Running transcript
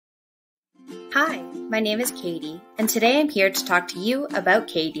Hi, my name is Katie, and today I'm here to talk to you about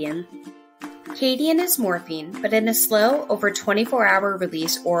Kadian. Kadian is morphine, but in a slow, over 24-hour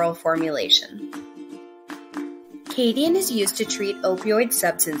release oral formulation. Kadian is used to treat opioid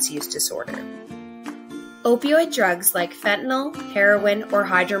substance use disorder. Opioid drugs like fentanyl, heroin, or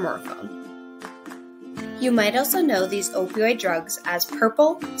hydromorphone. You might also know these opioid drugs as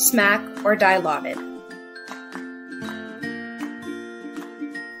purple, smack, or dilaudid.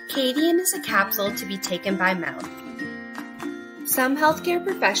 Kadian is a capsule to be taken by mouth. Some healthcare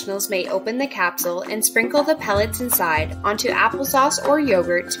professionals may open the capsule and sprinkle the pellets inside onto applesauce or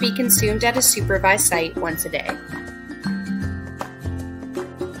yogurt to be consumed at a supervised site once a day.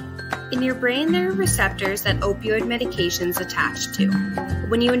 In your brain, there are receptors that opioid medications attach to.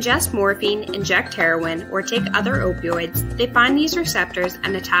 When you ingest morphine, inject heroin, or take other opioids, they find these receptors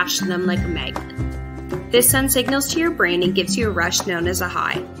and attach to them like a magnet. This sends signals to your brain and gives you a rush known as a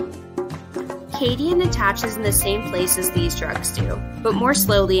high. Kadian attaches in the same place as these drugs do, but more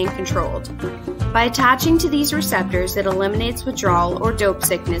slowly and controlled. By attaching to these receptors, it eliminates withdrawal or dope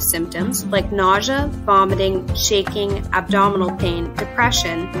sickness symptoms like nausea, vomiting, shaking, abdominal pain,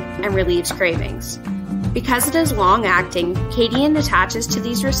 depression, and relieves cravings. Because it is long-acting, Kadian attaches to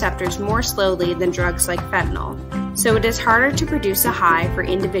these receptors more slowly than drugs like fentanyl, so it is harder to produce a high for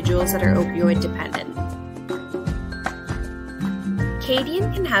individuals that are opioid dependent.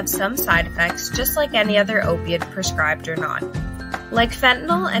 Kadian can have some side effects just like any other opiate prescribed or not. Like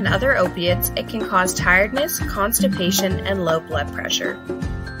fentanyl and other opiates, it can cause tiredness, constipation, and low blood pressure.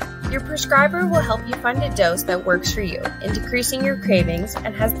 Your prescriber will help you find a dose that works for you in decreasing your cravings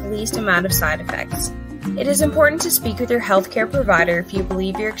and has the least amount of side effects. It is important to speak with your healthcare provider if you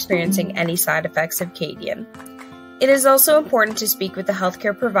believe you're experiencing any side effects of Kadian. It is also important to speak with the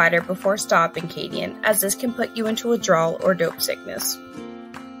healthcare provider before stopping Kadian, as this can put you into withdrawal or dope sickness.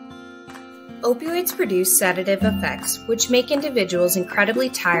 Opioids produce sedative effects, which make individuals incredibly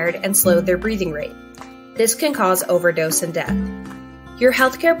tired and slow their breathing rate. This can cause overdose and death. Your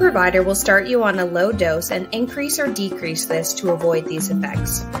healthcare provider will start you on a low dose and increase or decrease this to avoid these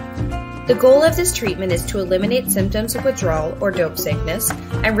effects. The goal of this treatment is to eliminate symptoms of withdrawal or dope sickness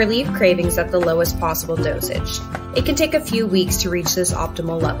and relieve cravings at the lowest possible dosage. It can take a few weeks to reach this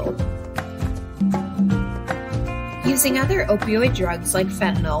optimal level. Using other opioid drugs like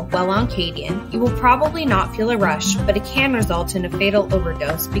fentanyl while on Kadian, you will probably not feel a rush, but it can result in a fatal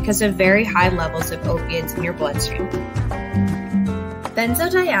overdose because of very high levels of opiates in your bloodstream.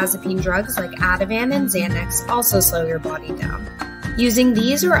 Benzodiazepine drugs like Ativan and Xanax also slow your body down. Using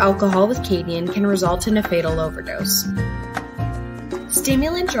these or alcohol with Kadian can result in a fatal overdose.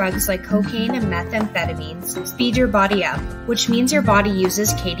 Stimulant drugs like cocaine and methamphetamines speed your body up, which means your body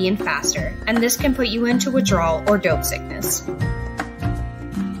uses Kadian faster, and this can put you into withdrawal or dope sickness.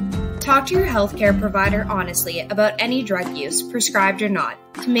 Talk to your healthcare provider honestly about any drug use, prescribed or not,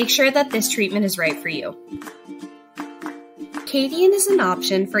 to make sure that this treatment is right for you. Kadian is an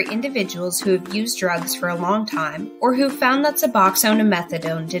option for individuals who have used drugs for a long time or who found that Suboxone and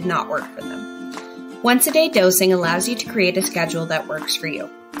methadone did not work for them. Once-a-day dosing allows you to create a schedule that works for you.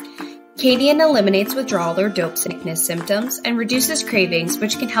 Kadian eliminates withdrawal or dope sickness symptoms and reduces cravings,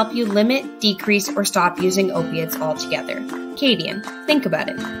 which can help you limit, decrease, or stop using opiates altogether. Kadian, think about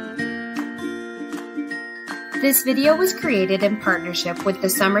it. This video was created in partnership with the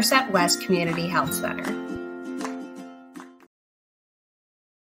Somerset West Community Health Center.